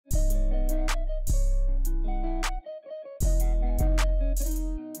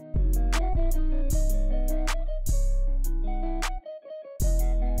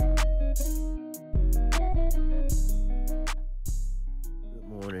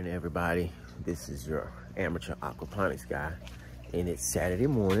Hey everybody, this is your amateur aquaponics guy, and it's Saturday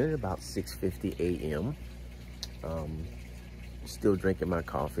morning about 6:50 a.m. Still drinking my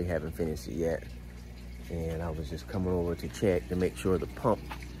coffee, haven't finished it yet, and I was just coming over to check to make sure the pump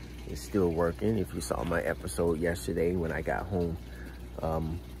is still working. If you saw my episode yesterday when I got home,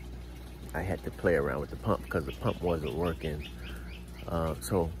 I had to play around with the pump because the pump wasn't working.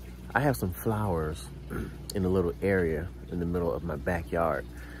 So I have some flowers in a little area in the middle of my backyard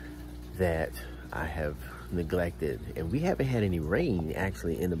that I have neglected, and we haven't had any rain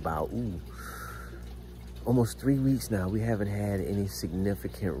actually in about almost 3 weeks now. We haven't had any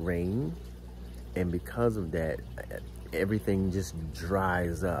significant rain, and because of that, everything just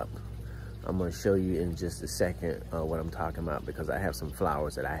dries up. I'm going to show you in just a second what I'm talking about, because I have some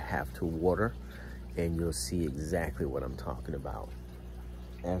flowers that I have to water, and you'll see exactly what I'm talking about.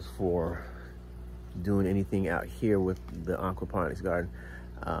 As for doing anything out here with the aquaponics garden,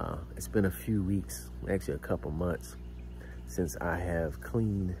 it's been a few weeks, actually a couple months, since I have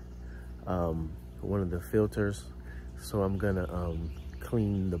cleaned one of the filters. So I'm gonna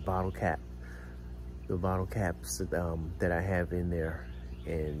clean the bottle caps that I have in there,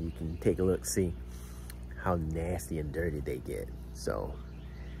 and you can take a look, see how nasty and dirty they get. So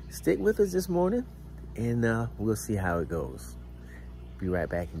stick with us this morning, and we'll see how it goes. Be right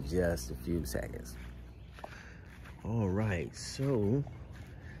back in just a few seconds. All right, so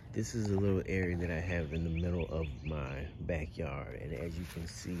this is a little area that I have in the middle of my backyard, and as you can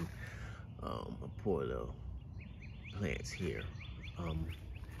see, I pour the plants here.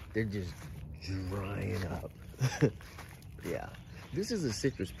 They're just drying up. Yeah, this is a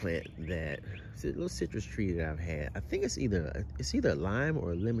citrus plant it's a little citrus tree that I've had. I think it's either a lime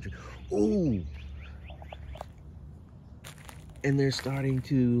or a lemon tree. Ooh, and they're starting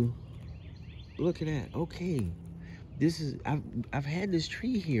to look at that. Okay, this is I've had this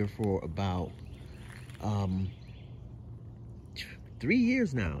tree here for about 3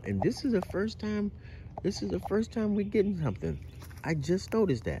 years now, and this is the first time we're getting something. I just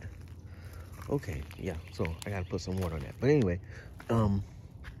noticed that. Okay, yeah, so I gotta put some water on that. But anyway,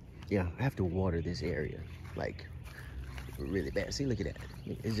 yeah, I have to water this area like really bad. See, look at that.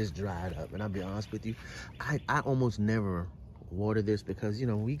 It's just dried up, and I'll be honest with you, I almost never water this because, you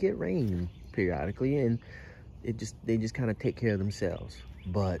know, we get rain periodically, and they just kind of take care of themselves.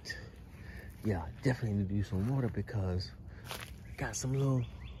 But yeah, definitely need to do some water because I got some little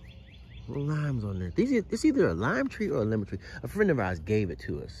limes on there. It's either a lime tree or a lemon tree. A friend of ours gave it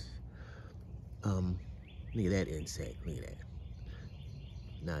to us. Look at that insect. Look at that.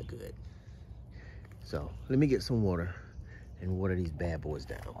 Not good. So let me get some water and water these bad boys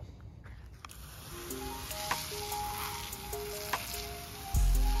down.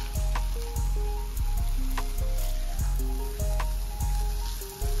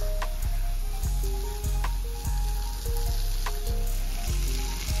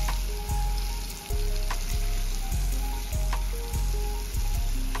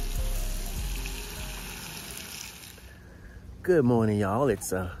 Good morning, y'all.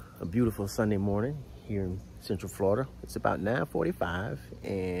 It's a beautiful Sunday morning here in Central Florida. It's about 9:45,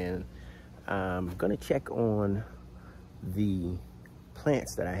 and I'm gonna check on the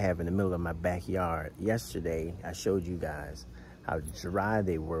plants that I have in the middle of my backyard. Yesterday, I showed you guys how dry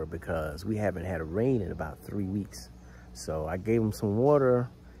they were because we haven't had a rain in about 3 weeks. So I gave them some water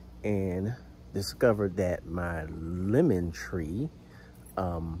and discovered that my lemon tree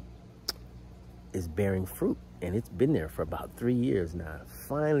is bearing fruit. And it's been there for about 3 years now.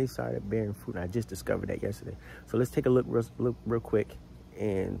 Finally started bearing fruit, and I just discovered that yesterday. So let's take a look real quick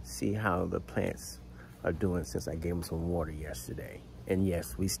and see how the plants are doing since I gave them some water yesterday. And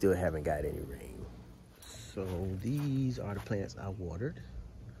yes, we still haven't got any rain. So these are the plants I watered.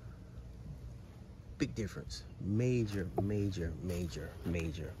 Big difference. Major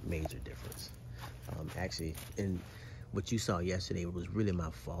difference. Actually, and what you saw yesterday was really my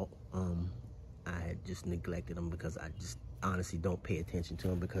fault. I had just neglected them because I just honestly don't pay attention to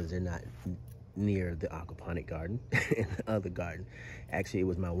them because they're not near the aquaponic garden and the other garden. Actually, it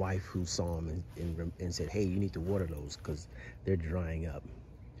was my wife who saw them and said, hey, you need to water those because they're drying up.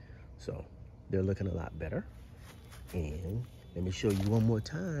 So they're looking a lot better. And let me show you one more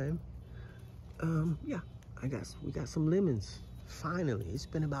time. Yeah, we got some lemons. Finally, it's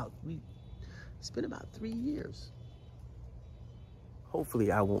been about 3 years.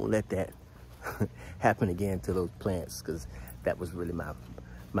 Hopefully I won't let that happen again to those plants, because that was really my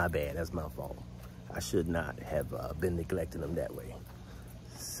bad. That's my fault. I should not have been neglecting them that way.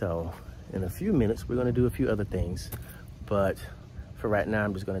 So in a few minutes we're going to do a few other things, but for right now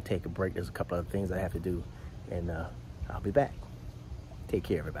I'm just going to take a break. There's a couple other things I have to do, and I'll be back. Take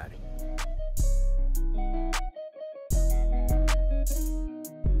care, everybody.